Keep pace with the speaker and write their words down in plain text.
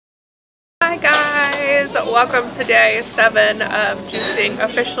Hi guys! Welcome to day 7 of juicing,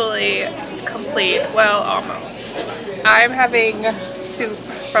 officially complete. Well, almost. I'm having soup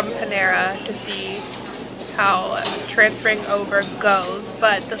from Panera to see how transferring over goes,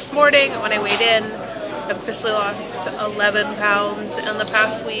 but this morning when I weighed in, I officially lost 11 pounds in the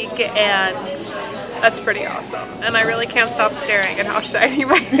past week, and that's pretty awesome. And I really can't stop staring at how shiny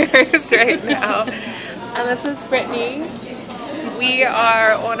my hair is right now. And this is Brittany. We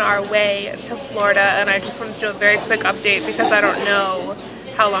are on our way to Florida, and I just wanted to do a very quick update because I don't know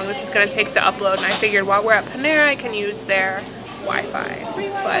how long this is going to take to upload, and I figured while we're at Panera I can use their Wi-Fi.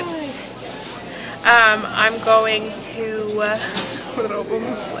 But I'm going to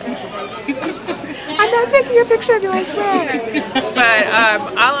I'm not taking a picture of you, I swear. But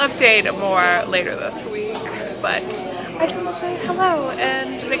I'll update more later this week. But I just want to say hello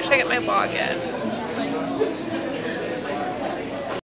and make sure I get my vlog in.